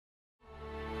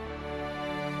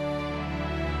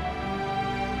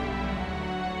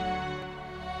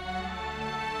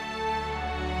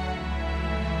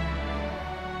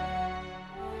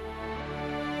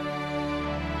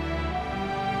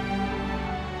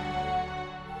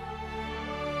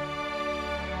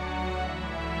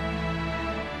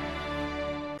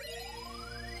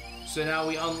So now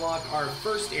we unlock our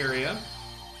first area,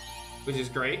 which is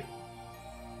great.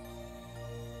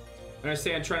 I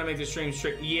understand, trying to make the stream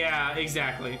strict. Yeah,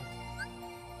 exactly.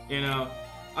 You know,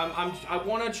 I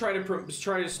want to try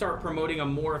to start promoting a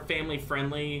more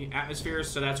family-friendly atmosphere,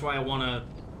 so that's why I want to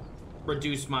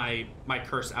reduce my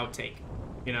curse outtake.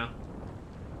 You know.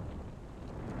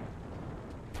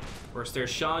 Of course, there's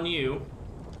Shan Yu.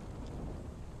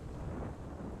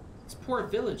 This poor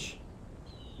village.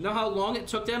 You know how long it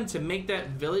took them to make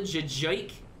that village a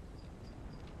Jake?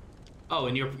 Oh,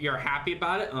 and you're happy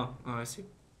about it? Oh, I see.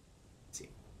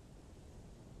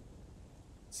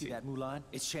 See that, Mulan?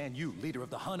 It's Shan Yu, leader of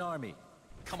the Hun army.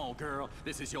 Come on, girl.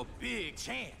 This is your big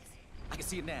chance. I can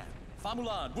see it now. Fa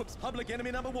Mulan whoops public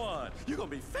enemy #1. You're gonna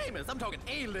be famous. I'm talking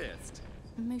A-list.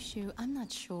 Mushu, I'm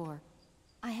not sure.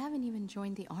 I haven't even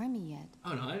joined the army yet.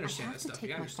 Oh no, I understand that stuff. stuff.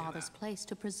 I have to take my father's place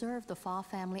to preserve the Fa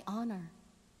family honor.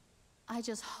 I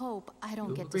just hope I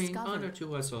don't get discovered. Bring honor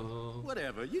to us all.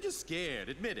 Whatever. You're just scared.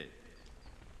 Admit it.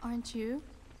 Aren't you?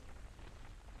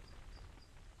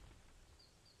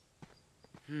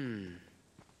 Oh,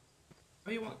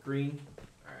 you want green?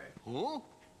 All right. Huh?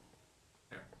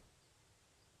 There.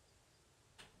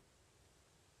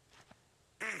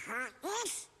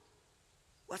 Yes.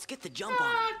 Let's get the jump on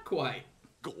it. Not quite.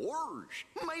 Gorge.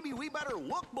 Maybe we better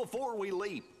look before we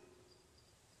leap.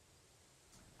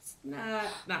 It's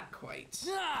not quite.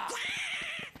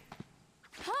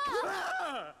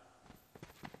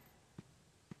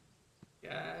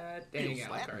 God dang Is it,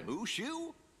 that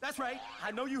Mushu? That's right.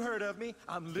 I know you heard of me.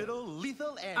 I'm little,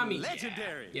 lethal, and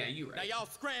legendary. Yeah, you right. Now y'all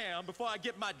scram before I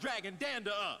get my dragon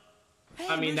dander up. Hey,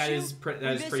 I mean, that Mushu, is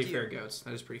pretty fair, Goats.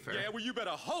 That is pretty fair. Yeah, well, you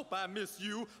better hope I miss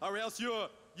you, or else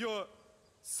you're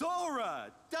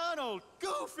Sora, Donald,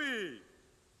 Goofy.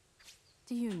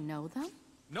 Do you know them?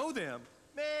 Know them?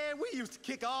 Man, we used to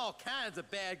kick all kinds of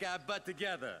bad guy butt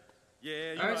together.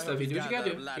 Yeah, you all right, know, Stuffy, do what you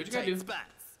gotta do. Do what you gotta do.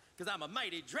 Spots, cause I'm a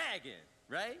mighty dragon,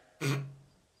 right?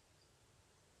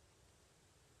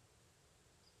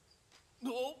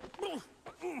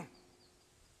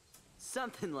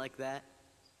 Something like that.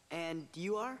 And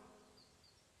you are?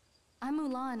 I'm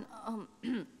Mulan.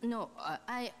 No,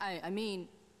 I mean...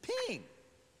 Ping!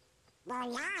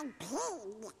 Mulan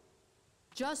Ping.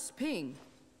 Just Ping.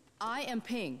 I am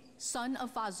Ping, son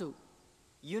of Fazu.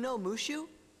 You know Mushu?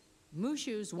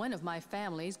 Mushu's one of my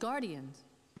family's guardians.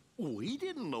 We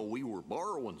didn't know we were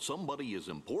borrowing somebody as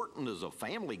important as a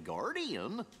family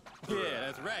guardian. Yeah,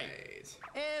 that's right.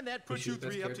 And that puts you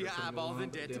three up to your eyeballs in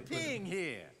debt to Ping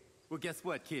here. Well, guess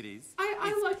what, kiddies?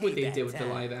 I like what they payback did with the time.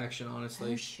 live action,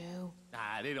 honestly. Mushu.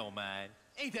 Nah, they don't mind.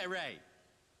 Ain't that right?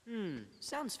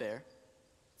 Sounds fair.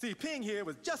 See, Ping here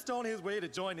was just on his way to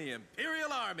join the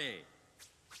Imperial Army.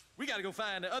 We gotta go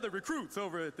find the other recruits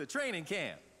over at the training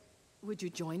camp. Would you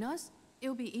join us?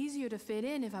 It'll be easier to fit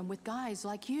in if I'm with guys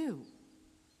like you.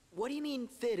 What do you mean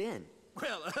fit in?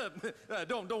 Well,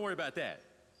 don't worry about that.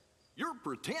 You're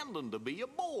pretending to be a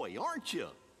boy, aren't you?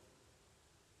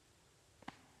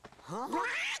 Huh?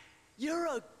 You're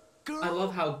a girl. I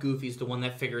love how Goofy's the one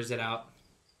that figures it out.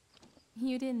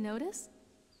 You didn't notice?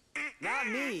 Not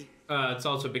me. It's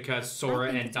also because Sora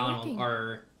I think and it's Donald working.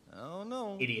 are I don't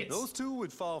know. idiots. Those two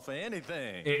would fall for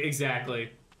anything.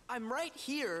 Exactly. I'm right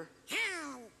here.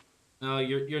 No,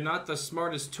 you're not the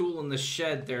smartest tool in the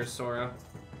shed there, Sora.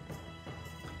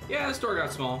 Yeah, the store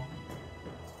got small.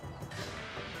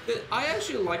 I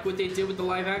actually like what they did with the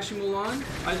live-action Mulan.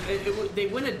 They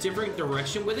went a different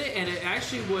direction with it, and it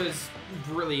actually was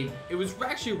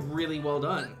actually really well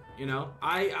done. You know,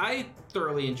 I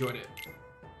thoroughly enjoyed it.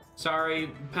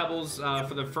 Sorry, Pebbles,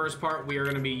 for the first part, we are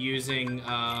going to be using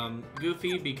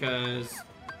Goofy because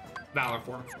Valor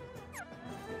Form.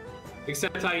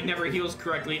 Except how he never heals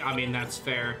correctly. I mean, that's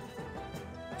fair.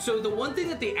 So the one thing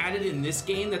that they added in this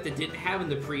game that they didn't have in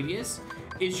the previous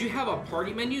is you have a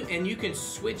party menu and you can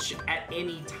switch at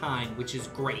any time, which is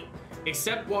great.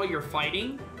 Except while you're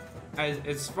fighting.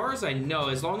 As far as I know,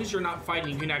 as long as you're not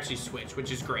fighting, you can actually switch,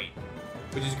 which is great.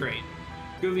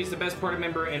 Goofy's the best party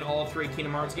member in all 3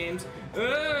 Kingdom Hearts games.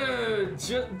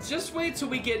 Just wait till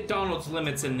we get Donald's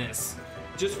limits in this.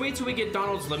 Just wait till we get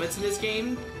Donald's limits in this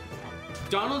game.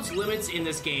 Donald's limits in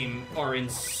this game are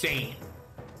insane.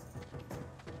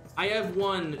 I have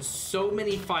won so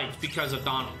many fights because of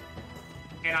Donald.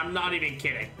 And I'm not even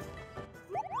kidding.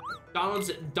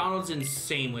 Donald's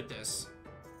insane with this.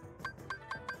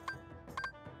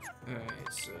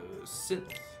 Alright, so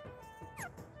synth.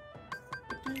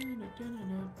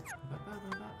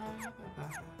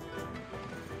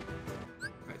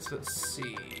 Alright, so let's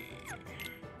see.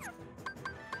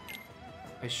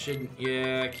 I shouldn't.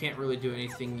 Yeah, I can't really do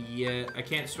anything yet. I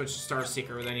can't switch to Star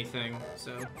Seeker with anything,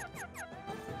 so.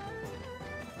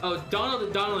 Oh,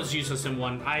 Donald is useless in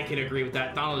 1. I can agree with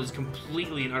that. Donald is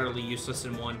completely and utterly useless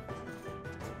in 1.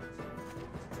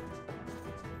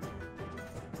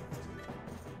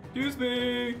 Excuse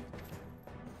me.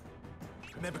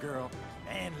 Remember, girl,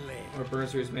 and live. Or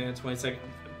burns through his man in 20 seconds.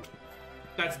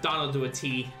 That's Donald to a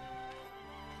T.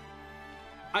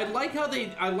 I like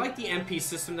the MP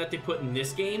system that they put in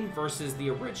this game versus the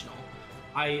original.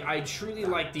 I truly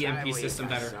like the MP system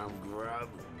better. Some grub.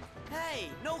 Hey,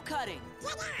 no cutting.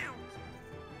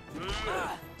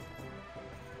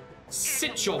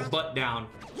 Sit your butt down.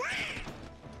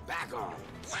 Back off.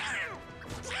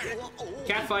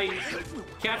 Cat fight.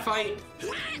 Cat fight.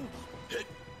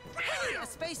 A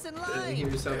space in Hear line.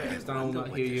 yourself because Donald will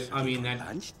not hear you. I mean, that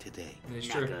Lunch today. is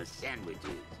true. Naga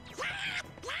sandwiches.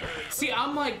 See,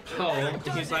 I'm like Poe, and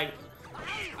he's like,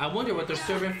 I wonder what they're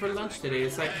serving for lunch today.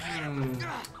 It's like,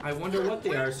 I wonder what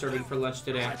they are serving for lunch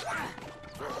today.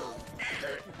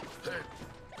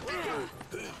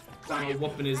 Donald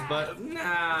whooping his butt.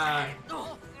 Nah.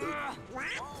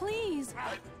 Please.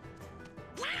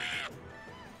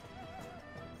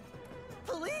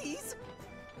 Please.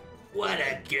 What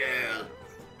a girl.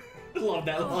 Love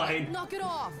that line. Knock it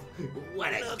off.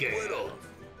 What a girl.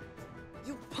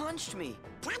 You punched me.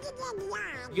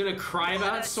 You gonna cry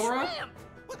about it, Sora?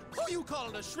 What, who you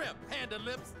calling a shrimp, Panda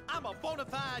Lips? I'm a bona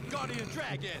fide guardian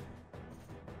dragon.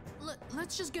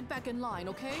 Let's just get back in line,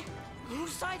 okay?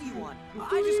 Whose side do you on?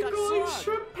 I just got slugged.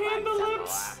 Shrimp Panda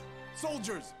Lips.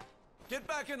 Soldiers, get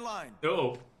back in line.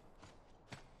 Uh-oh.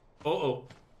 Uh-oh.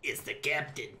 It's the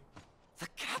captain. The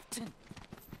captain.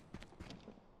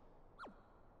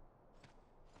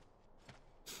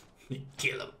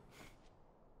 Kill him.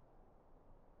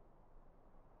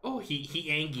 Oh, he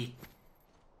angry.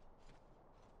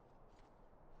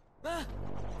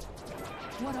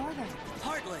 What are they?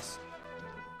 Heartless.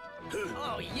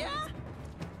 Oh, yeah?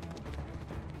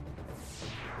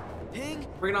 Ping.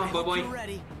 Bring it on, I hope boy. you're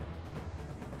ready.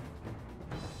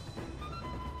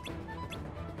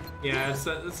 Yeah,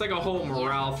 it's like a whole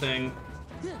morale thing.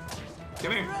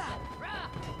 Come here.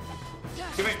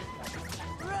 Come here.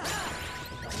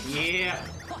 Yeah.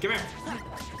 Come here.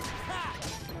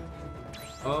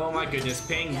 Oh my goodness,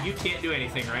 Ping, you can't do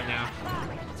anything right now.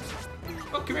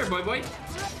 Oh, come here, boy.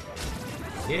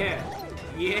 Yeah.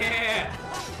 Yeah.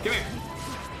 Come here.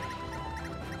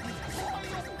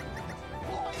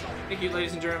 Thank you,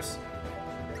 ladies and germs.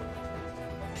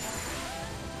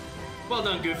 Well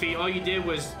done, Goofy. All you did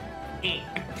was...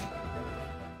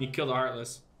 You killed the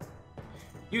Heartless.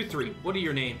 You three, what are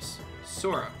your names?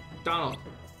 Sora, Donald,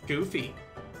 Goofy.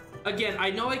 Again, I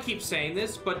know I keep saying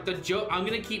this, but the joke, I'm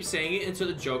gonna keep saying it until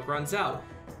the joke runs out.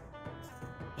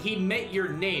 He meant your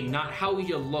name, not how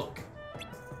you look.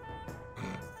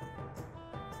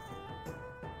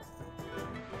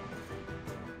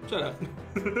 Shut up.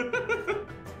 You're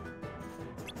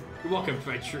welcome,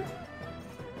 my troop.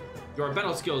 Your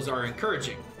battle skills are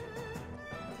encouraging.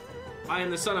 I am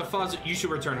the son of Foz. You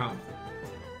should return home.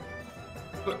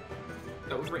 But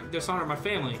that would dishonor my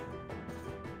family.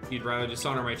 You'd rather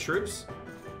dishonor my troops?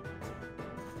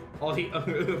 All he...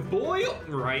 Boil!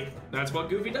 Right. That's what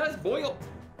Goofy does. Boil.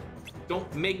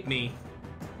 Don't make me.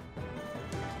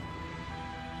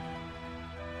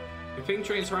 If Ping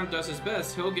trains hard and does his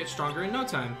best, he'll get stronger in no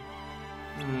time.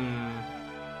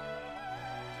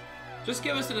 Just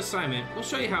give us an assignment. We'll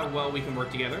show you how well we can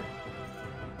work together.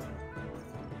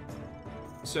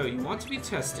 So, you want to be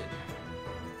tested.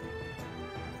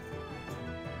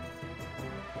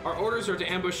 Our orders are to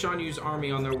ambush Shan Yu's army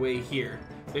on their way here.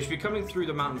 They should be coming through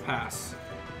the mountain pass.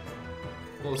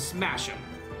 We'll smash them.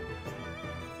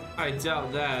 I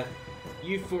doubt that.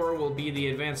 You four will be the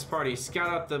advanced party. Scout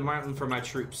out the mountain for my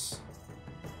troops.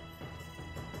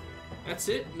 That's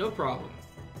it? No problem.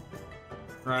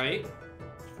 Right?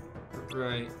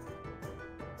 Right.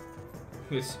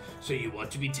 Yes. So you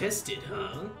want to be tested,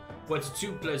 huh? What's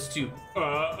 2 + 2?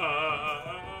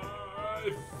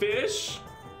 Fish?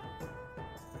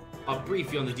 I'll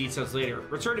brief you on the details later.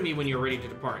 Return to me when you're ready to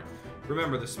depart.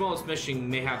 Remember, the smallest mission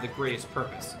may have the greatest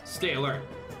purpose. Stay alert.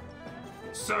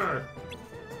 Sir!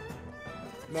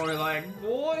 More like,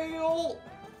 boil!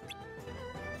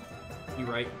 You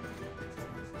right.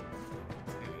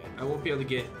 I won't be able to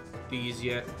get these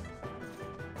yet.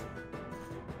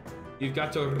 You've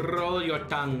got to roll your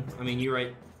tongue. I mean, you're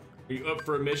right. Are you up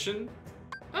for a mission?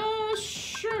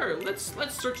 Sure. Let's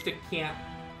search the camp.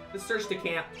 Let's search the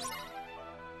camp.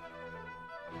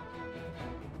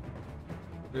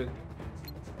 Good.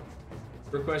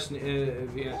 For question,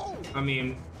 yeah. I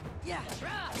mean,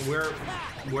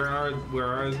 Where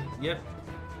are, yep.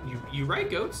 You right,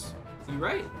 goats. You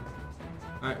right.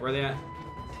 Alright, where are they at?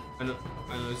 I know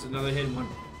there's another hidden one.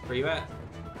 Where you at?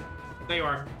 There you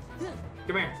are.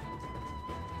 Come here.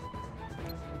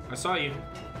 I saw you.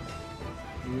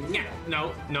 Nya.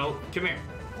 No, come here.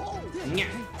 Nya.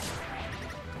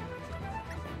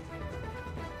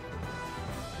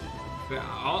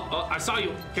 Oh, I saw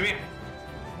you. Come here.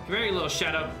 Come here, you little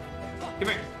shadow. Come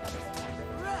here.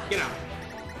 Get out.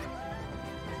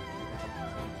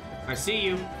 I see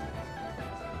you.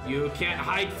 You can't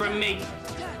hide from me.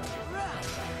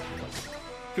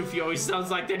 Goofy always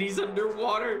sounds like that he's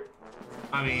underwater.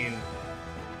 I mean...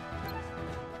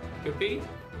 Goofy?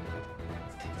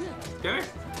 Come here.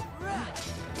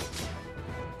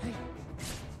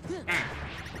 Ah.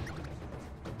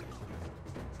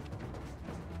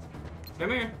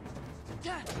 Come here.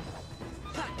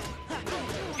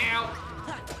 Ow.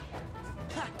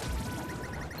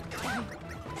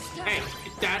 Hey,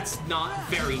 that's not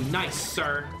very nice,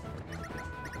 sir.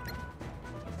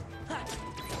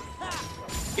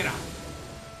 Get out.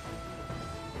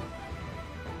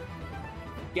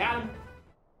 Got him.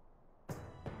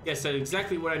 Yes, that's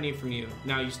exactly what I need from you.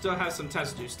 Now, you still have some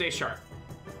tests to do. Stay sharp.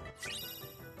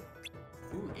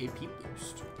 Ooh, AP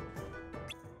boost.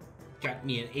 Got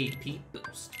me an AP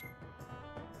boost.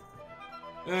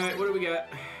 Alright, what do we got?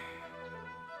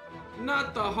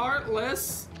 Not the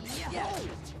Heartless.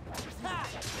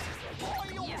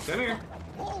 Come here.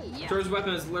 Thor's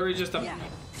weapon is literally just a...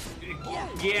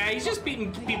 Yeah, he's just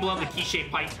beating people up with a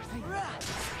key-shaped pipe.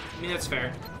 I mean, that's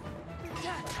fair.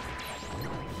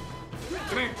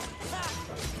 Come here.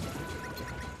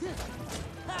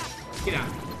 Get out.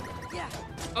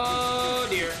 Oh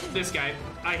dear, this guy.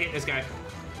 I hate this guy.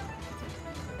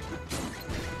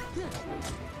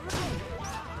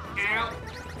 Ow.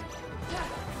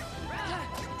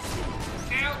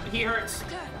 Ow, he hurts.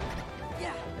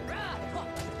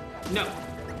 No.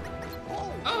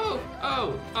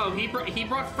 Oh, he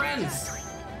brought friends.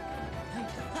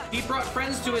 He brought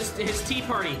friends to his tea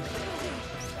party.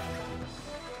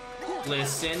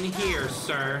 Listen here,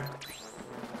 sir.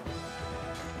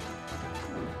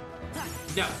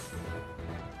 No.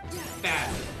 Bad.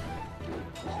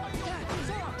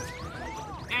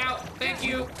 Ow, thank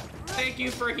you. Thank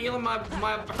you for healing my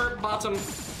hurt bottom.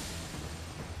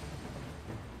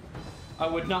 I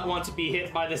would not want to be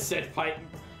hit by the said pipe.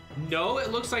 No,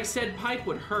 it looks like said pipe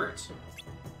would hurt.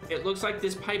 It looks like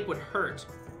this pipe would hurt.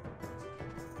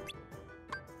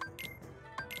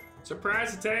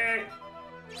 Surprise attack!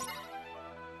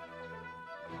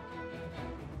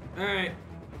 Alright.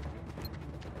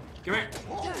 Come here.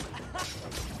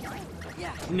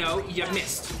 No, you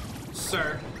missed,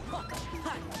 sir.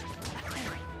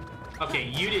 Okay,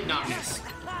 you did not miss.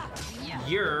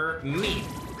 You're me.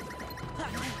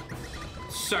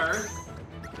 Sir.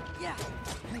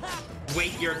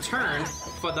 Wait your turn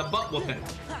for the butt whooping.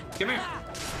 Come here.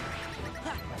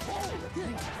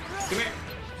 Come here.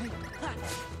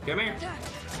 Come here.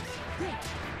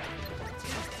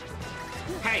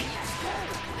 Hey.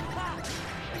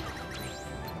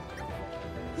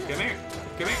 Come here.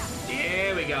 Come here.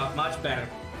 There we go. Much better.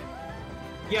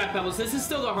 Yeah, Pebbles, this is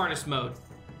still the hardest mode.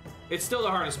 It's still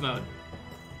the hardest mode.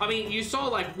 I mean, you saw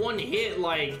like one hit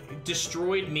like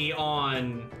destroyed me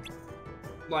on...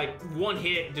 Like one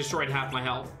hit destroyed half my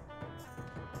health.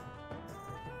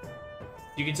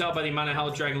 You can tell by the amount of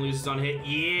health Dragon loses on hit.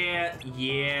 Yeah,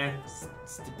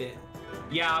 just a bit.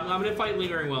 Yeah, I'm gonna fight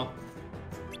Lingering Will.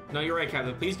 No, you're right,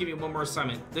 Captain. Please give me one more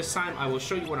assignment. This time I will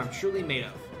show you what I'm truly made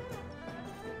of.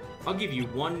 I'll give you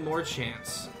one more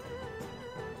chance.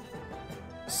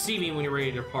 See me when you're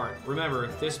ready to depart. Remember,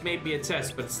 this may be a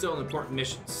test, but it's still an important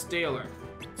mission. Stay alert.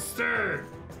 Sir!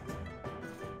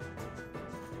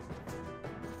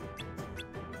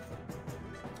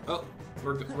 Oh,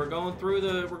 we're going through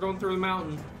the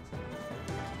mountain.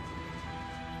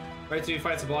 Right till he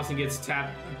fights the boss and gets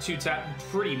tapped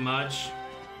pretty much.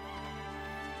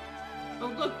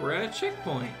 Oh look, we're at a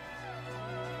checkpoint.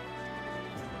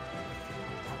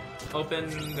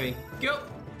 Open, there you go.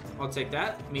 I'll take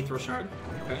that. Mithril shard.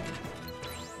 Okay.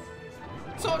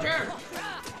 Soldier!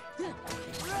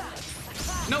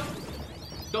 Nope.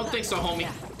 Don't think so, homie.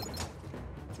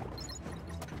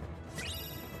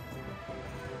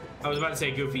 I was about to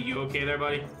say, Goofy, you okay there,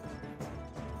 buddy?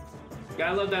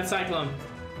 Gotta love that Cyclone.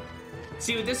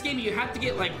 See, with this game, you have to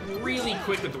get, like, really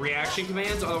quick with the reaction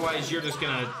commands, otherwise you're just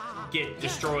gonna get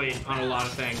destroyed on a lot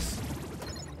of things.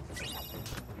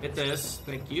 Hit this.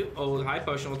 Thank you. Oh, the high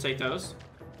potion, we'll take those.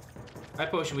 High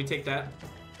potion, we take that.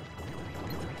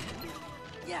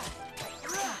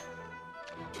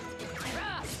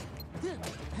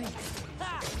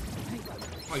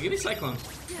 Oh, give me Cyclone.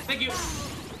 Thank you.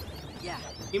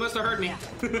 He must have heard me.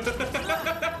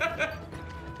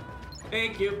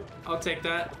 Thank you. I'll take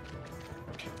that.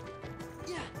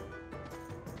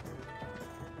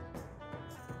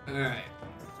 Alright.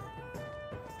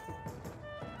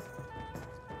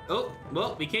 Oh,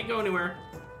 well, we can't go anywhere.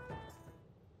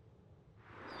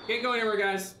 Can't go anywhere,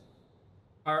 guys.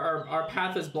 Our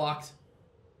path is blocked.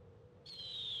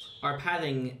 Our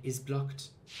pathing is blocked.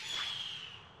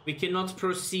 We cannot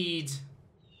proceed.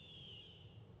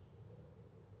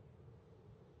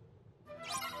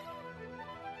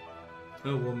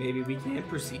 Oh, well, maybe we can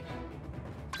proceed.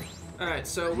 Alright,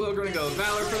 so we're gonna go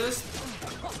Valor for this.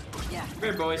 Come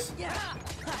here, boys.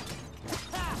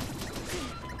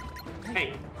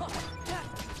 Hey.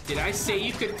 Did I say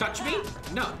you could touch me?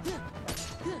 No.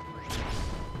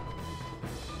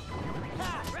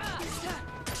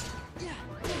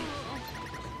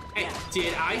 Hey,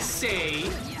 did I say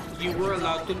you were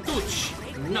allowed to touch?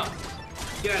 No.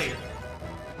 Get out of here.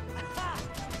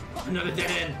 Another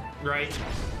dead end, right?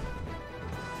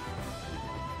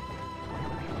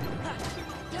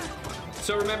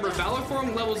 So remember, Valor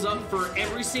Form levels up for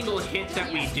every single hit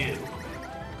that we do.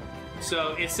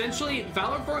 So essentially,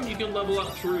 Valor Form you can level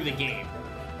up through the game.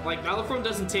 Like, Valor Form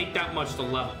doesn't take that much to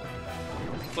level.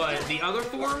 But the other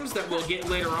forms that we'll get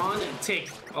later on take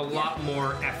a lot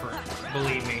more effort,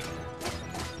 believe me.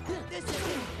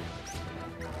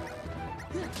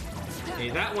 Okay,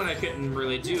 that one I couldn't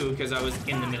really do because I was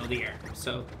in the middle of the air.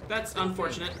 So that's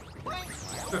unfortunate.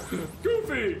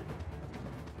 Goofy!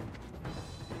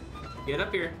 Get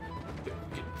up here.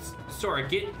 Sora,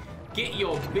 get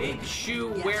your big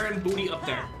shoe wearing booty up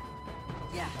there.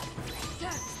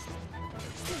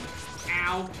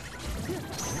 Ow.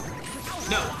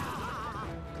 No.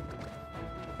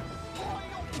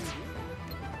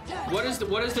 What is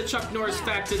the Chuck Norris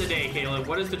fact of the day, Caleb?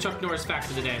 What is the Chuck Norris fact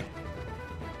of the day?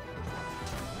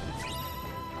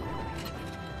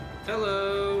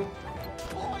 Hello.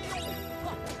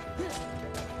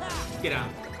 Get out.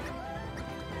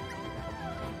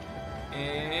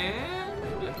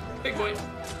 And big boy.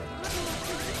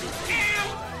 Ow!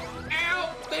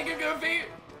 Ow! Thank you, Goofy.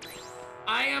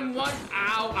 I am one.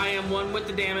 Ow! I am one with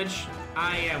the damage.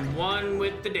 I am one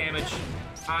with the damage.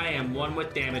 I am one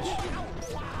with damage.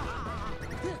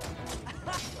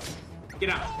 Get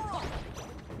out.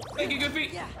 Thank you,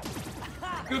 Goofy.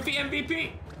 Goofy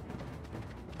MVP.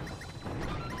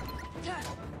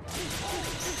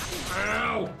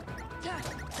 Ow!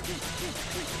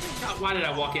 God, why did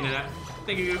I walk into that?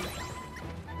 Thank you, Goof.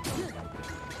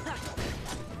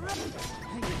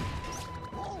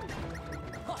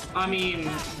 I mean,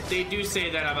 they do say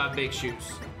that about big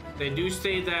shoes. They do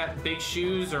say that big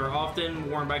shoes are often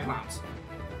worn by clowns.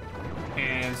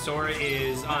 And Sora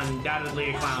is undoubtedly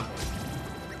a clown.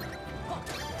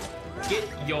 Get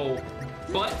your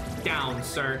butt down,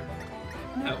 sir.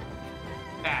 No.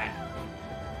 Bad.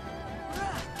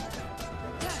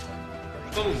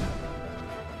 Boom.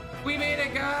 We made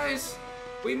it, guys.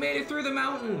 We made it through the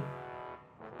mountain.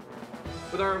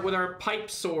 With our pipe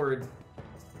sword.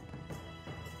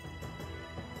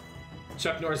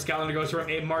 Chuck Norris calendar goes from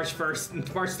March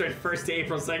 1st, March 31st to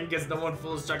April 2nd because no one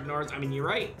fools Chuck Norris. I mean, you're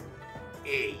right.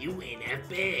 Hey, you ain't that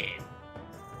bad.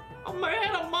 Oh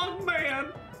man, a monk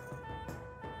man.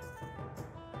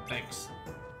 Thanks.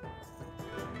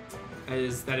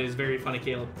 That is very funny,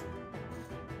 Caleb.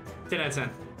 10 out of 10.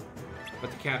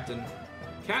 But the captain.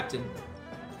 Captain?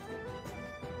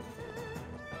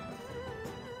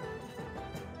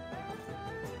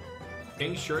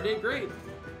 King sure did great.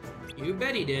 You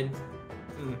bet he did.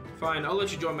 Fine, I'll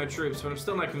let you join my troops, but I'm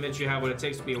still not convinced you have what it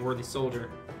takes to be a worthy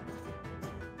soldier.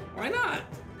 Why not?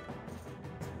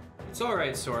 It's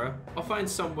alright, Sora. I'll find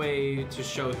some way to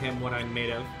show him what I'm made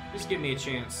of. Just give me a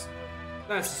chance.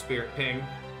 That's the spirit, Ping.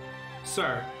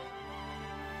 Sir.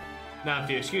 Now, if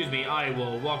you excuse me, I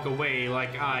will walk away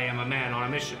like I am a man on a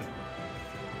mission.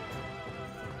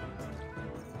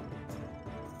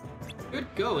 Good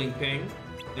going, Ping.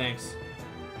 Thanks.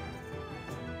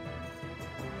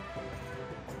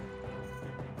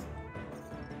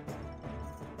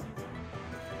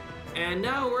 And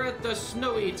now we're at the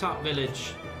Snowy Top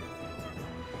Village.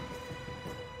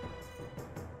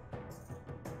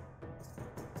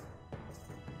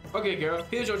 Okay, girl,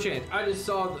 here's your chance. I just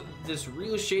saw this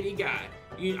real shady guy.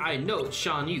 I know it's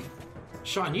Shan Yu.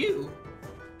 Shan Yu?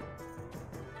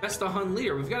 That's the Hun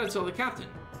leader. We've got to tell the captain.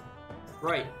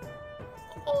 Right.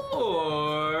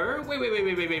 Or...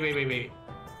 Wait.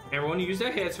 Everyone use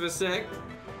their heads for a sec.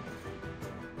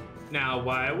 Now,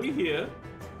 why are we here?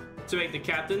 To make the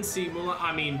captain see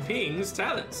Ping's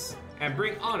talents and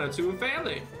bring honor to a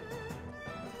family.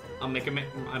 I'll make a man.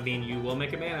 I mean, you will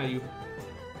make a man out of you.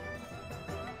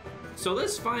 So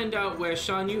let's find out where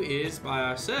Shan Yu is by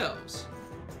ourselves.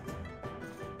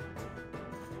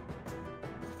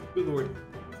 Good lord.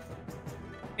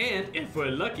 And if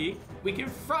we're lucky, we can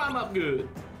fry him up good.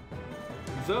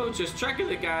 Though just tracking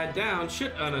the guy down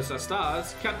should earn us our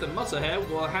stars, Captain Musclehead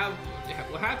will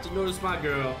have to notice my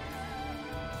girl.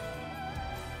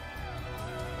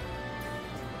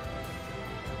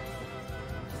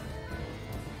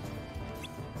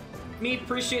 Meep,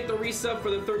 appreciate the resub for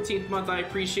the 13th month. I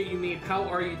appreciate you, Meep. How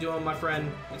are you doing, my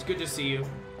friend? It's good to see you.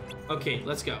 Okay,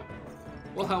 let's go.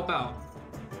 We'll help out.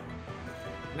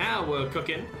 Now we're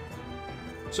cooking.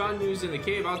 Shan Yu's in the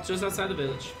cave out just outside the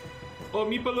village. Oh,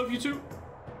 Meep, I love you too.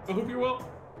 I hope you're well.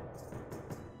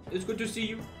 It's good to see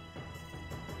you.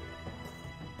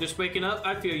 Just waking up.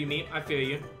 I feel you, Meep. I feel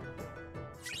you.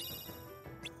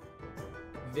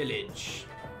 Village.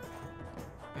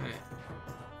 Alright.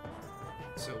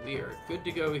 So we are good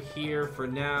to go here for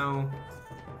now.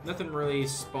 Nothing really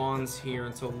spawns here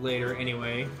until later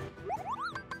anyway.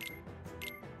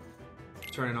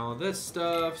 Turning all this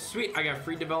stuff. Sweet, I got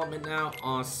free development now.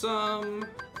 Awesome.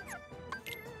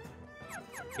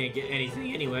 Can't get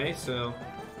anything anyway, so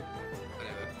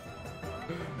whatever.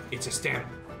 It's a stamp.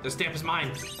 The stamp is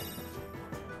mine.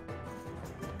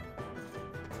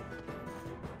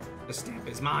 The stamp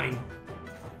is mine.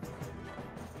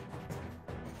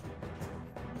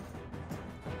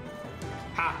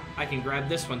 Ha! I can grab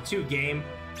this one too, game.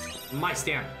 My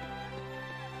stamp.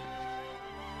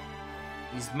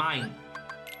 He's mine.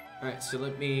 Alright, so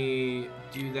let me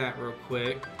do that real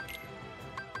quick.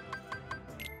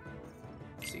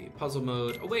 Let's see, puzzle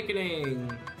mode,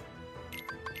 awakening.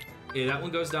 Yeah, that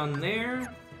one goes down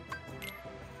there.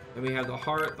 Then we have the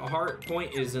heart. The heart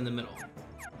point is in the middle.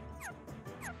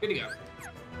 Good to go.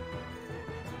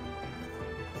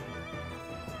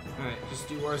 Alright, just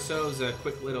do ourselves a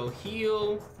quick little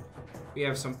heal. We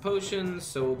have some potions,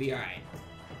 so we'll be alright.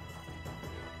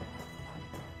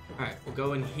 Alright, we'll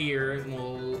go in here and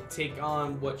we'll take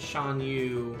on what Shan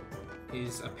Yu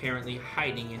is apparently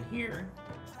hiding in here.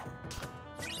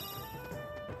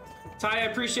 Ty, I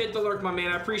appreciate the lurk, my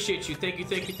man. I appreciate you. Thank you,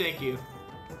 thank you, thank you.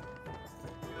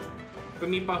 But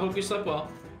Meep, I hope you slept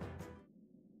well.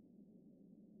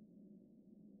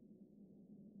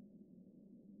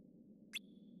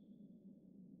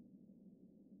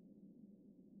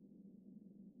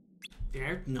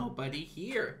 There's nobody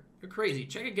here. You're crazy.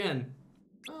 Check again.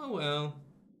 Oh well.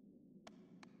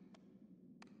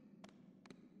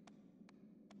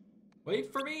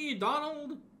 Wait for me,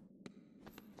 Donald.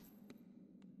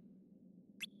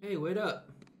 Hey, wait up.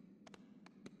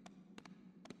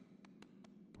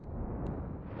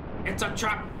 It's a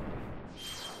trap.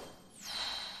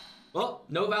 Well,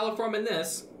 no valor form in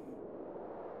this.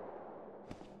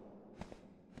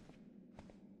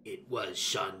 It was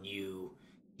Shan Yu.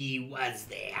 He was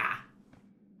there.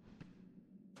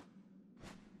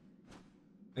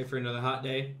 Wait for another hot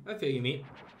day. I feel you, Meep.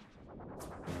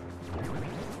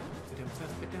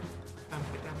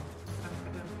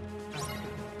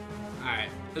 Alright,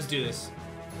 let's do this.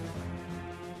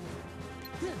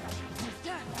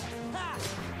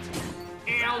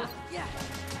 Ow!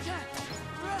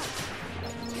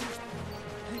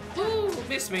 Ooh,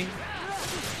 missed me.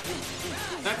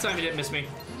 That time he didn't miss me.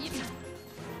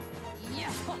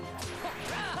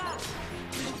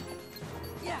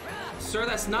 Sir,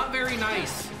 that's not very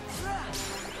nice.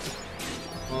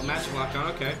 Well, magic lockdown,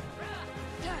 okay.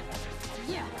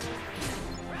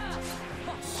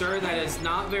 Sir, that is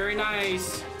not very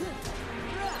nice.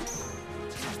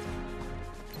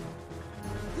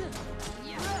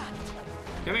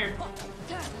 Come here.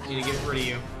 Need to get rid of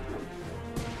you.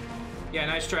 Yeah,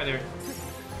 nice try there.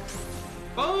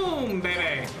 Boom,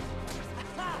 baby.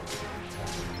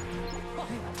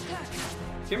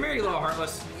 Come here, you little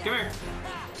heartless. Come here.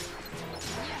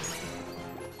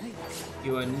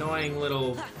 You annoying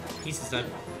little pieces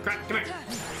of crap. Come here.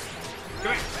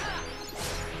 Come here.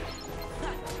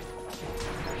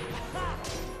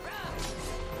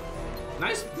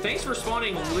 Nice. Thanks for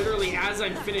spawning literally as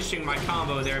I'm finishing my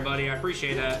combo there, buddy. I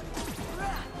appreciate that.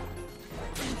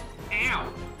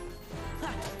 Ow.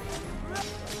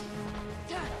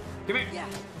 Come here.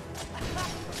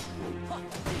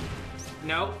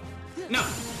 No. No.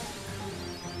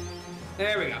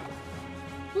 There we go.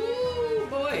 Ooh,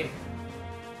 boy.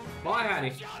 Boy,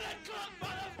 howdy.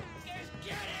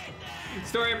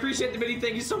 Story, I appreciate the mini.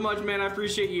 Thank you so much, man. I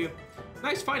appreciate you.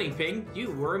 Nice fighting, Ping.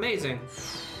 You were amazing.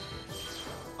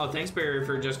 Oh, thanks, Barry,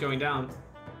 for just going down.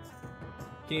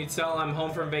 Can you tell I'm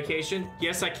home from vacation?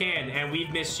 Yes, I can, and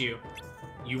we've missed you.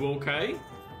 You okay?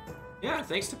 Yeah,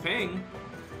 thanks to Ping.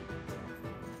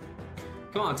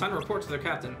 Come on, time to report to their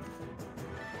captain.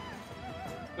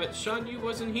 But Shan Yu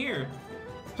wasn't here.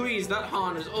 Please, that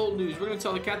Han is old news. We're gonna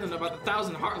tell the captain about the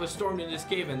 1,000 Heartless stormed into this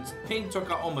cave and Ping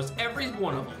took out almost every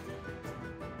one of them.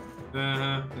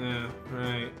 Yeah,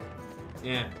 right.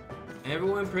 Yeah.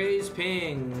 Everyone praise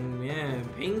Ping. Yeah,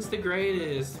 Ping's the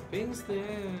greatest. Ping's the...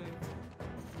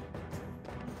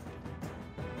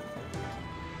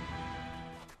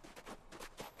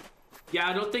 Yeah,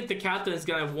 I don't think the captain is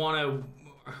gonna want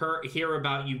to hear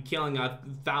about you killing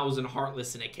 1,000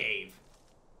 Heartless in a cave.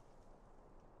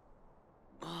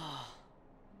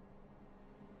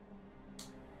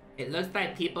 It looks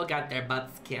like people got their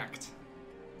butts kicked.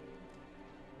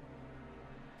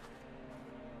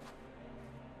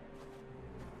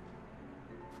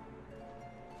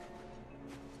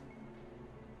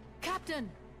 Captain!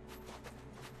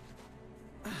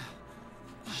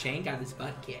 Shane got his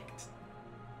butt kicked.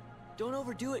 Don't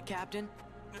overdo it, Captain.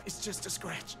 It's just a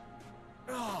scratch.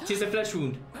 It's just a flesh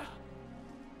wound.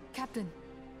 Captain,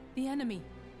 the enemy,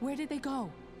 where did they go?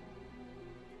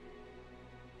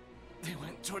 They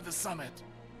went toward the summit.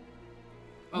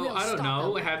 Oh, We'll I don't stop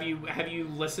know. them. Have you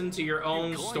listened to your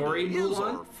own Kinda story, is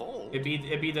Mulan? our fault. It'd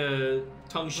be the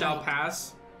tongue shall Right.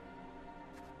 pass.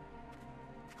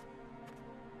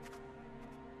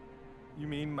 You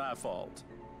mean my fault?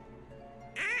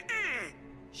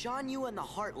 Shan Yu and the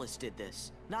Heartless did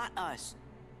this, not us.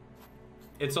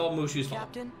 It's all Mushu's fault.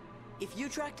 Captain, if you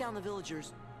track down the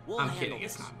villagers, we'll I'm handle kidding.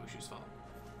 this. It's not Mushu's fault.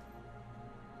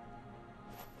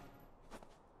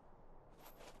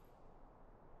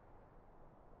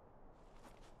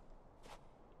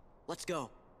 Let's go.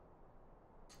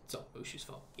 It's all Mushu's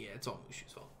fault. Yeah, it's all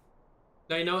Mushu's fault.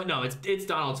 No, you know what? No, it's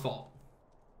Donald's fault.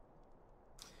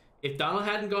 If Donald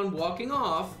hadn't gone walking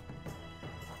off,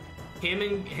 him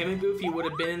and Goofy would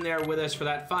have been in there with us for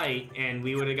that fight, and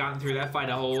we would have gotten through that fight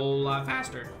a whole lot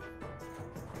faster.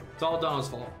 It's all Donald's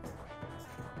fault.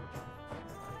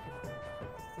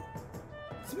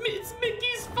 It's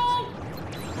Mickey's fault!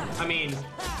 I mean,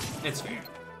 it's fair.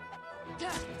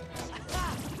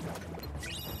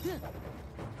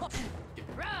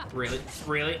 Really?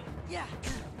 Really? Yeah.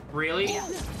 Really?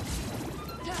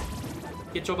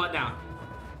 Get your butt down.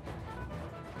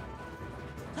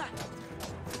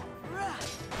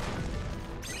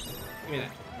 Give me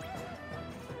that.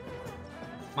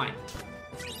 Mine.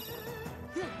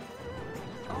 Okay.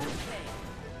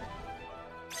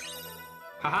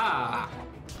 Haha!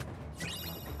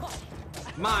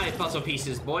 My puzzle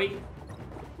pieces, boy.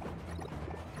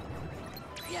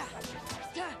 Yeah.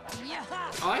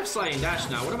 Oh, I have sliding dash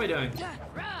now. What am I doing?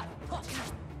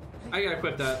 I gotta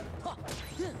equip that.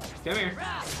 Come here.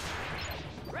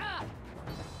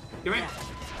 Come here.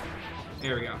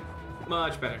 There we go.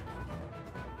 Much better.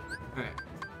 Alright.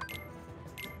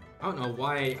 I don't know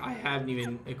why I haven't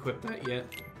even equipped that yet.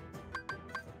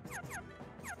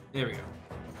 There we go.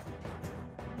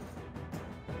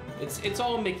 It's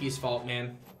all Mickey's fault,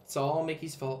 man. It's all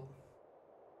Mickey's fault.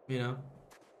 You know?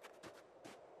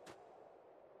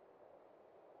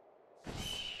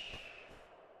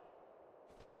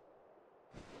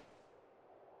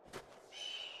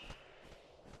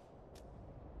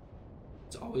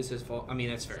 It's always his fault. I mean,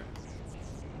 that's fair.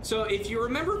 So if you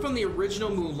remember from the original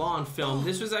Mulan film,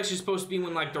 this was actually supposed to be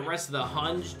when like the rest of the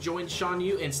Huns joined Shan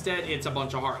Yu. Instead, it's a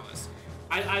bunch of Heartless.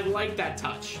 I like that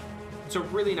touch. It's a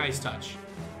really nice touch.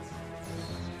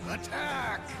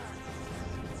 Attack!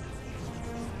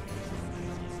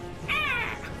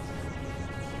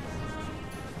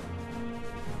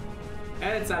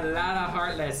 That's a lot of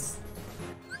Heartless.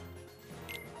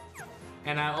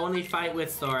 And I only fight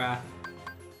with Sora.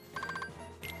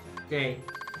 Okay.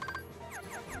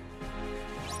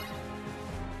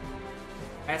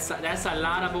 That's a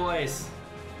lot of boys.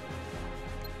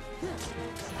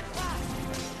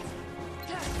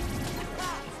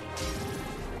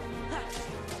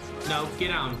 No, get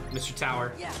down, Mr.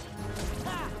 Tower. Yeah.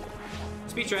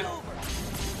 Speed trap.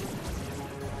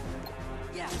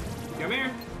 Yeah. Come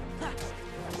here.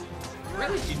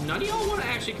 Really? Do none of y'all want to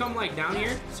actually come like down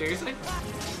here? Seriously?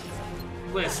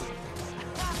 Listen.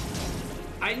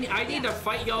 I need to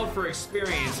fight y'all for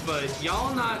experience, but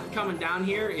y'all not coming down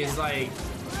here is like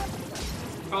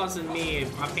causing me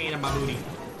a pain in my booty.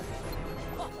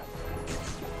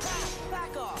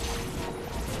 Back off.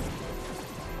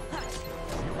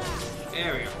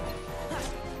 There we go.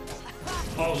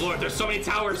 Oh lord, there's so many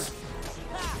towers.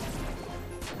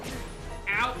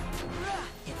 Ow.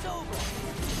 It's over.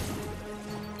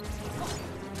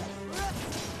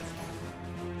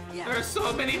 Yeah. There are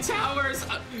so many towers.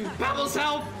 Pebbles,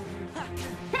 help!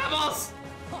 Pebbles!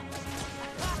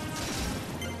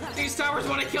 These towers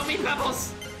want to kill me,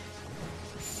 Pebbles!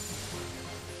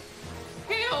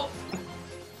 Help!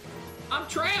 I'm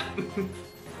trapped!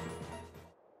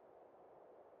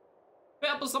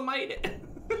 Help us, I made it.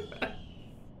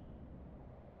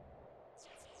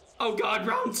 Oh god,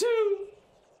 round 2!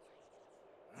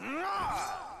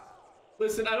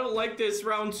 Listen, I don't like this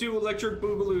round 2 electric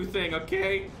boogaloo thing,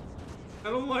 okay? I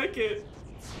don't like it.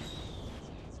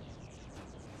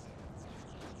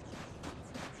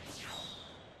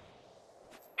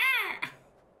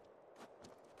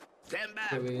 Stand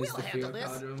back. We'll handle this.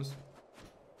 Palindromes.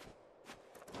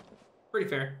 Pretty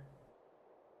fair.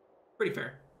 Pretty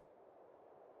fair.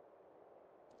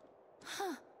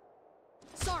 Huh.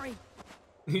 Sorry.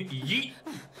 Yeet.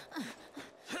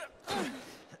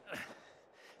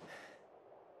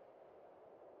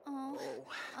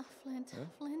 Flint,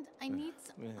 Flint, I need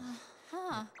some.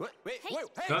 Wait, Hey.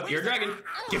 Oh, you're a dragon.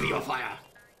 Give me your fire.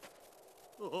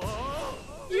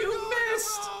 You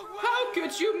missed! How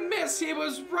could you miss? He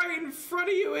was right in front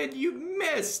of you and you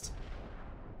missed!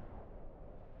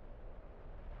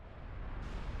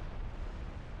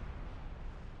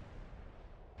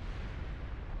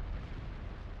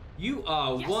 You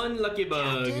are one lucky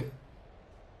bug. Captain?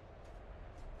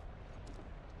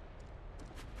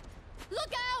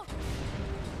 Look out!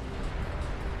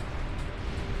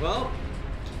 Well,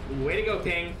 way to go,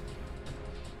 Ping.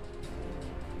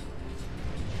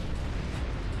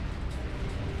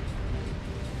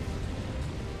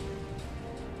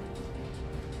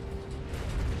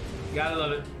 You gotta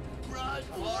love it. Run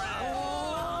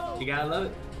for it. You gotta love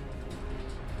it.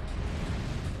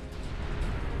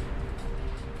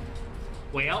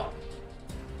 Well,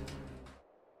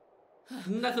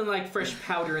 nothing like fresh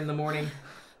powder in the morning.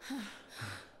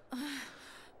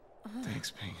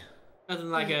 Thanks, Ping. Nothing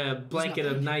like a blanket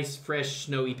of nice, fresh,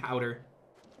 snowy powder.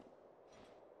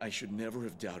 I should never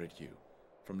have doubted you.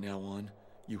 From now on,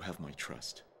 you have my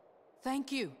trust.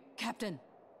 Thank you, Captain.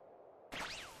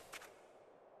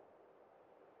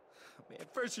 Man,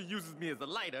 first she uses me as a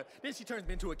lighter, then she turns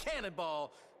me into a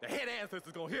cannonball. The head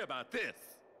ancestor's gonna hear about this.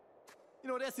 You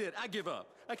know, that's it. I give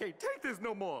up. I can't take this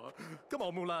no more. Come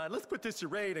on, Mulan. Let's put this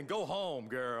charade and go home,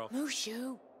 girl.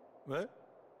 Mushu. What?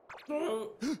 Mulan?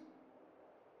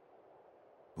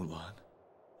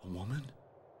 A woman?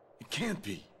 It can't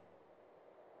be.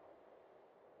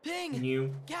 Ping!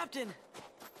 You. Captain!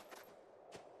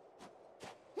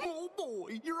 Oh,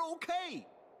 boy, you're okay.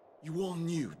 You all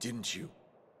knew, didn't you?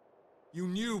 You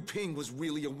knew Ping was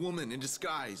really a woman in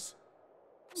disguise.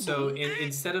 So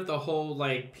instead of the whole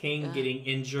like Ping getting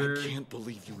injured I can't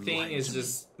believe you thing, lied is to me.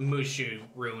 just Mushu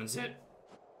ruins it.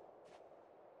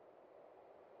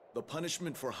 The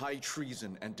punishment for high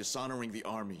treason and dishonoring the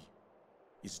army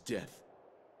is death.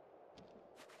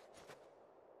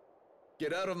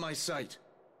 Get out of my sight.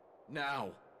 Now.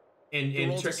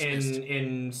 You're all dismissed.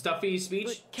 In Stuffy's speech,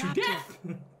 But, to Captain- death.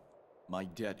 My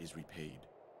debt is repaid.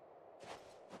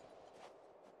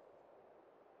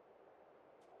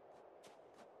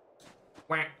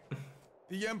 Wah.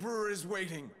 The Emperor is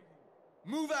waiting.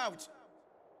 Move out!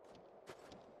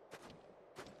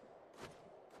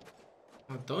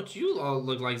 Oh, don't you all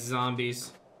look like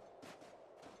zombies?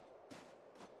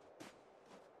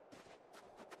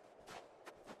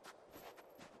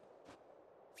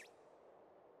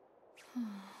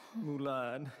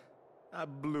 Mulan, I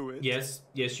blew it. Yes,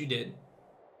 yes you did.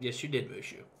 Yes you did,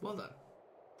 Mushu. Well done.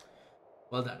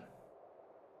 Well done.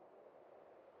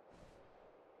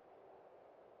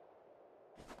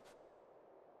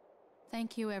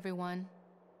 Thank you, everyone.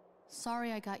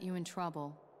 Sorry I got you in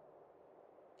trouble.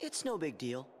 It's no big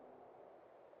deal.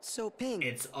 So, Ping,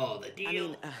 It's all the deal. I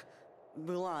mean,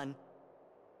 Mulan,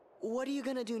 what are you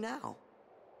gonna do now?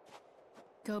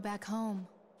 Go back home.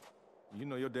 You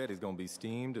know your daddy's gonna be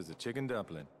steamed as a chicken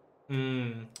dumpling.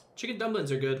 Chicken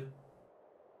dumplings are good.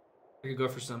 I could go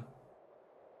for some.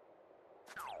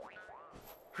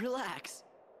 Relax.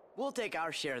 We'll take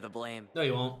our share of the blame. No,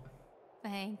 you won't.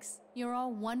 Thanks. You're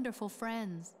all wonderful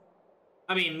friends.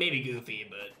 I mean, maybe Goofy,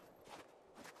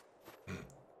 but...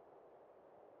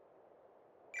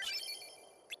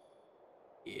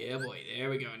 Yeah, boy, there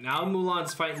we go. Now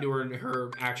Mulan's fighting to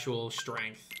her actual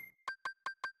strength.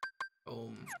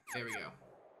 Boom. There we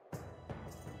go.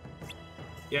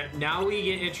 Yeah, now we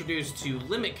get introduced to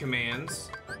limit commands,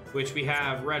 which we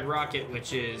have Red Rocket,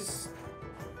 which is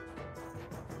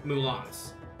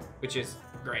Mulan's, which is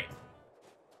great.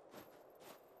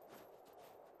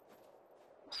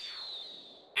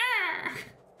 Ah!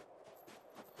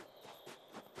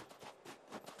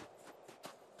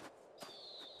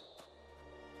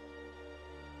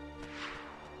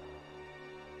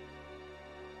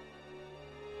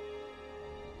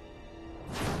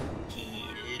 He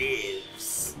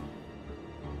lives.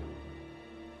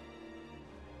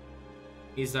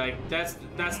 He's like, that's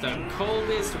the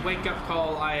coldest wake-up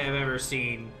call I have ever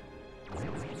seen.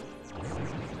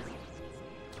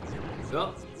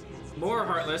 Oh, more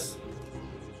Heartless.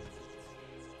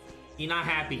 He not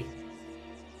happy.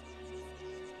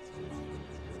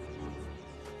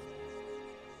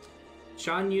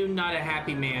 Shan Yu not a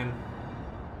happy man.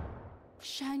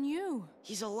 Shan Yu.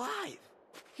 He's alive.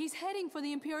 He's heading for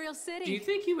the Imperial City. Do you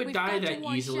think he would We've die got to that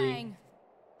warn easily? Shang.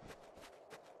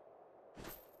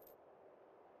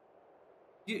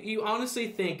 You honestly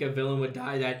think a villain would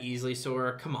die that easily,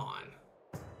 Sora? Come on.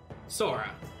 Sora.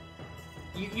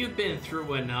 You've been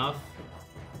through enough.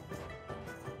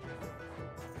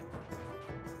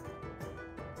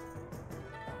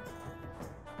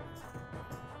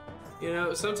 You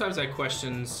know, sometimes I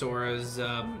question Sora's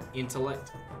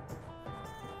intellect.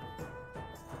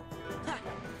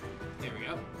 There we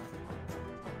go.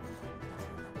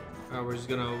 We're just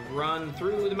gonna run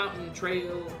through the mountain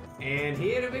trail, and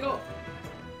here we go.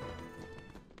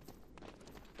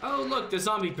 Oh, look, the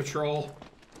zombie patrol.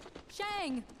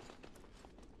 Shang!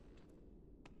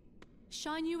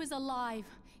 Shan Yu is alive.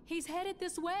 He's headed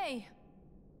this way.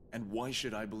 And why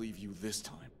should I believe you this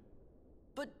time?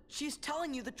 But she's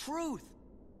telling you the truth.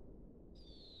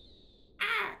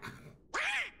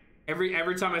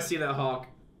 Every time I see that hawk.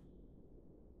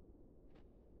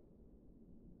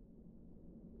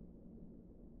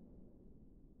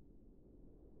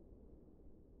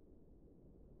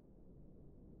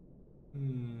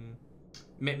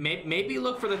 Maybe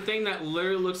look for the thing that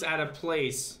literally looks out of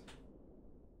place.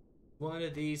 One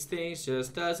of these things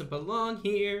just doesn't belong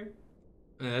here.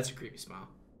 That's a creepy smile.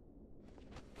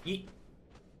 Yeet.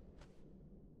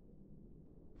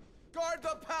 Guard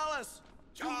the palace!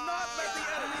 Do not let the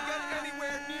enemy get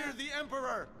anywhere near the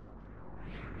Emperor!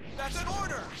 That's an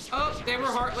order! Oh, they were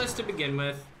heartless to begin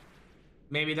with.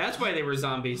 Maybe that's why they were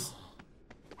zombies.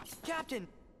 Captain,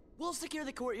 we'll secure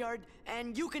the courtyard,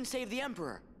 and you can save the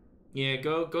Emperor. Yeah,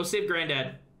 go save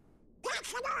Granddad.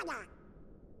 That's an order.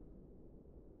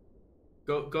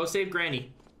 Go save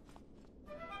Granny.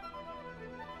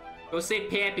 Go save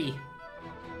Pappy.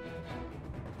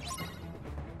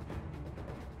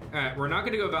 Alright, we're not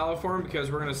gonna go Valor Form because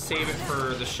we're gonna save it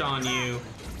for the Shan Yu.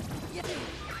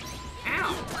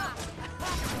 Ow!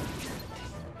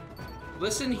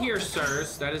 Listen here,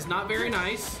 sirs. That is not very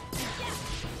nice.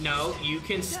 No, you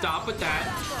can stop with that.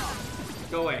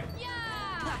 Go away.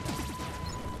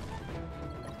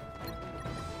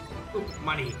 Ooh,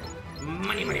 money.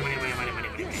 Money.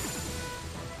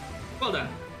 Well done.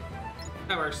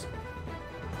 That works.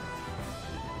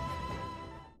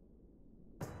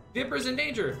 The Emperor's in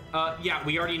danger. Yeah,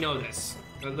 we already know this.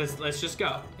 Let's just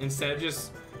go. Instead of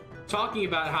just talking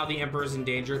about how the Emperor's in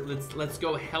danger, let's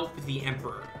go help the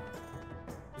Emperor.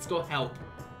 Let's go help.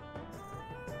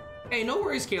 Hey, no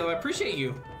worries, Caleb. I appreciate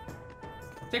you.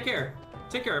 Take care.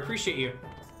 Take care. I appreciate you.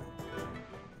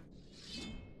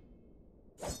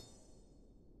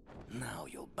 Now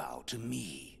you'll bow to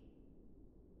me.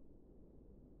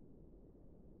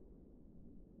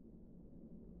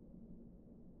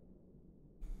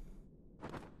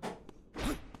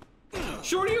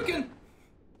 Shoryuken!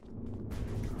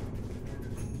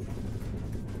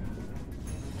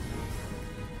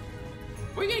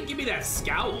 Why are you gonna give me that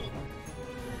scowl?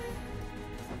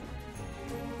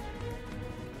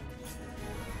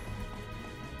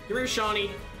 Come here,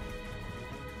 Shawnee.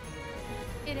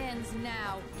 It ends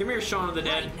now. Come here, Shaun of the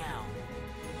Dead. Right now.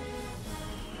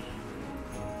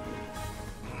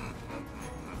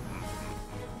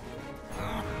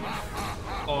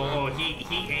 Oh, he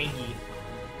angry.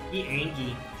 He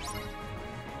angry.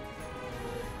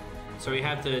 So we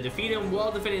have to defeat him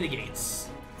while defending the gates.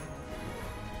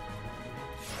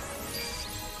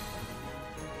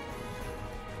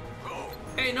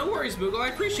 Hey, no worries, Moogle. I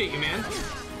appreciate you, man.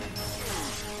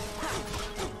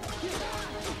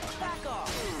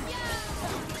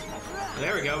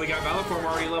 There we go. We got Valor Form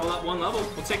already leveled up 1 level.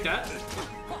 We'll take that.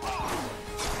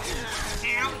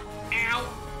 Ow! Ow!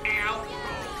 Ow!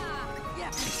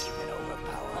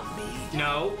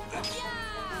 No.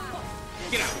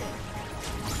 Get out.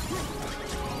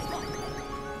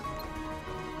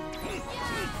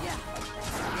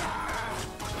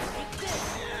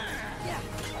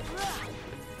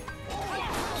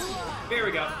 There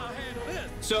we go.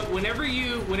 So whenever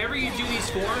you do these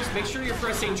forms, make sure you're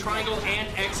pressing triangle and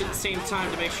X at the same time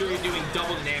to make sure you're doing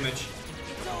double the damage.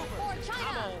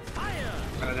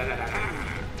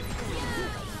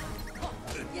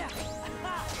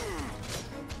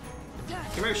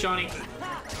 Come here, Shawnee.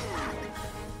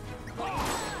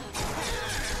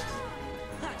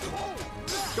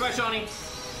 Come on, Shawnee.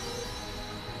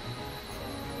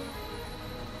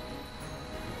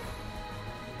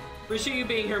 Appreciate you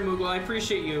being here, Moogle. I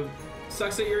appreciate you.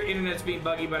 Sucks that your internet's being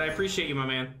buggy, but I appreciate you, my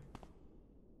man.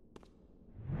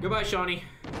 Goodbye, Shawnee.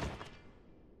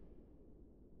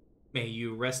 May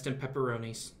you rest in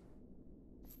pepperonis.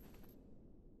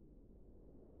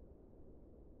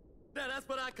 Now that's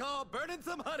what I call burning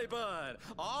some honey bun.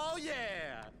 Oh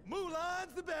yeah,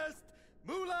 Mulan's the best.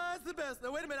 Mulan's the best.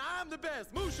 Now wait a minute, I'm the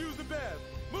best. Mushu's the best.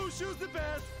 Mushu's the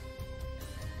best.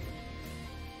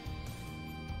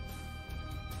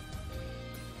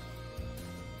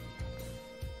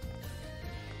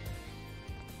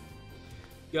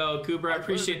 Yo, Cooper, I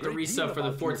appreciate the resub for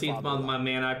the 14th month, my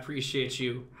man. I appreciate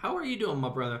you. How are you doing, my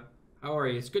brother? How are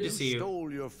you? It's good to see you. You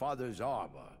stole your father's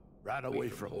armor, ran away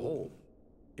from home,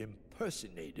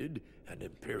 impersonated an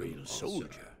Imperial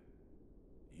soldier.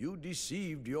 You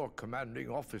deceived your commanding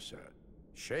officer,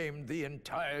 shamed the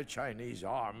entire Chinese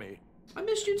army. I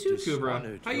missed you too,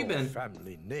 Kubra. How you been?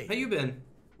 Family name. How you been?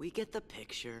 We get the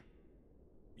picture.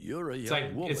 You're a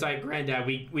young woman. It's like, Granddad,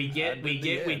 we did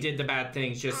the bad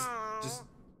things. Just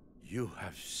you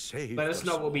have saved let us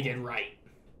know what we did right.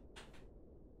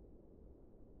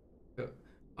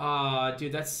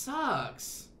 Dude, that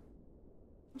sucks.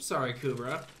 I'm sorry,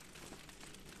 Kubra.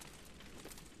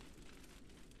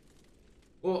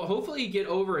 Well, hopefully you get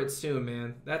over it soon,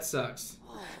 man. That sucks.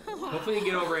 Hopefully you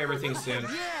get over everything soon.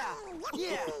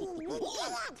 Yeah.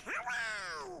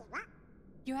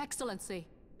 Your Excellency.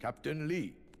 Captain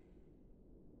Lee.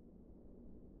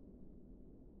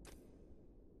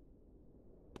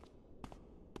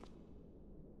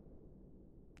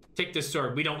 Take this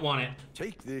sword. We don't want it.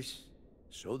 Take this,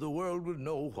 so the world will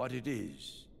know what it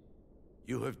is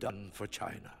you have done for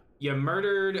China. You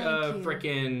murdered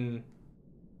frickin'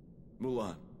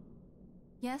 Mulan.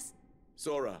 Yes?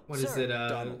 Sora. What is it?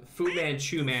 Fu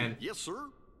Manchu Man. Yes, sir.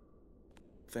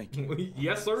 Thank you.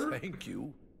 Yes, sir. Thank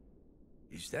you.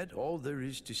 Is that all there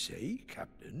is to say,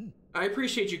 Captain? I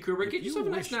appreciate you, Kubrick. Get yourself a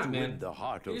nice nap, man. The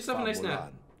heart Get of yourself a nice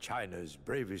nap. China's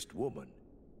bravest woman.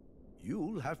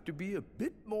 You'll have to be a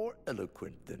bit more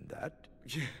eloquent than that.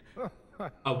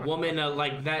 A woman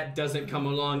like that doesn't come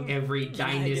along every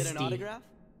dynasty. Can I get an autograph?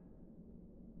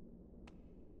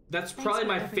 That's probably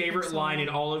my favorite line in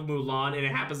all of Mulan, and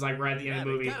it happens like right at the end of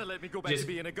the movie. They gotta let me go back to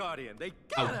being a guardian. They A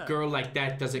gotta. girl like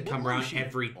that doesn't come around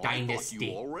every I thought you dynasty.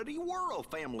 already were a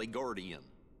family guardian.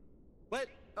 What?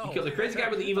 You killed the crazy guy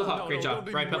with the evil hawk. Great job.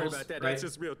 don't Right, even worry Pebbles? about that. Right? That's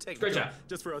just real technical. Great job.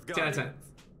 Just for us 10 out of 10. guardians.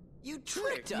 You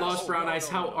tricked us. Lost Brown Eyes,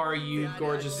 how are you,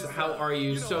 gorgeous? How are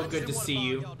you? So good to see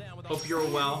you. Hope you're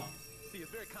well.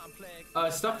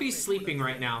 Stuffy's sleeping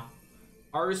right now.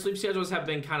 Our sleep schedules have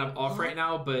been kind of off right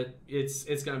now, but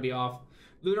it's gonna be off.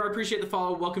 Lunar, I appreciate the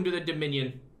follow. Welcome to the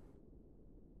Dominion.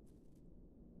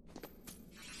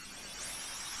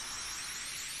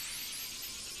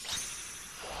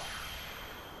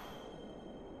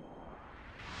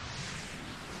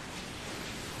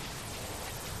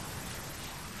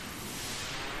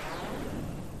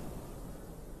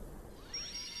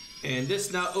 And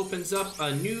this now opens up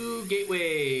a new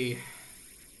gateway.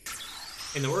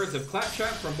 In the words of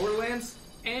Claptrap from Borderlands,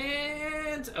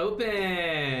 and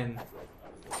open.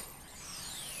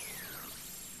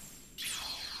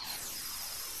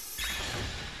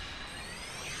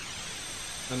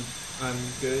 I'm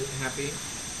good, happy.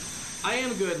 I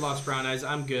am good, Lost Brown Eyes.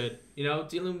 I'm good. You know,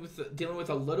 dealing with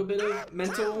a little bit of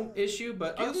mental issue,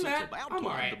 but other than that, I'm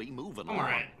alright. I'm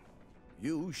alright.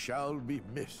 You shall be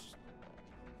missed.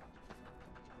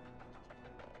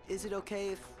 Is it okay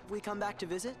if we come back to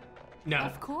visit? No.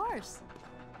 Of course.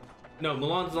 No,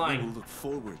 Milan's We will lying. look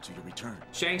forward to your return.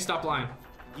 Shang, stop lying.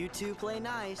 You two play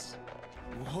nice.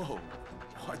 Whoa.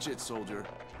 Watch it, soldier.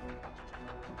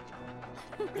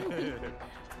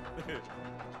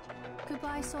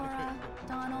 Goodbye, Sora,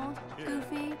 Donald,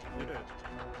 Goofy.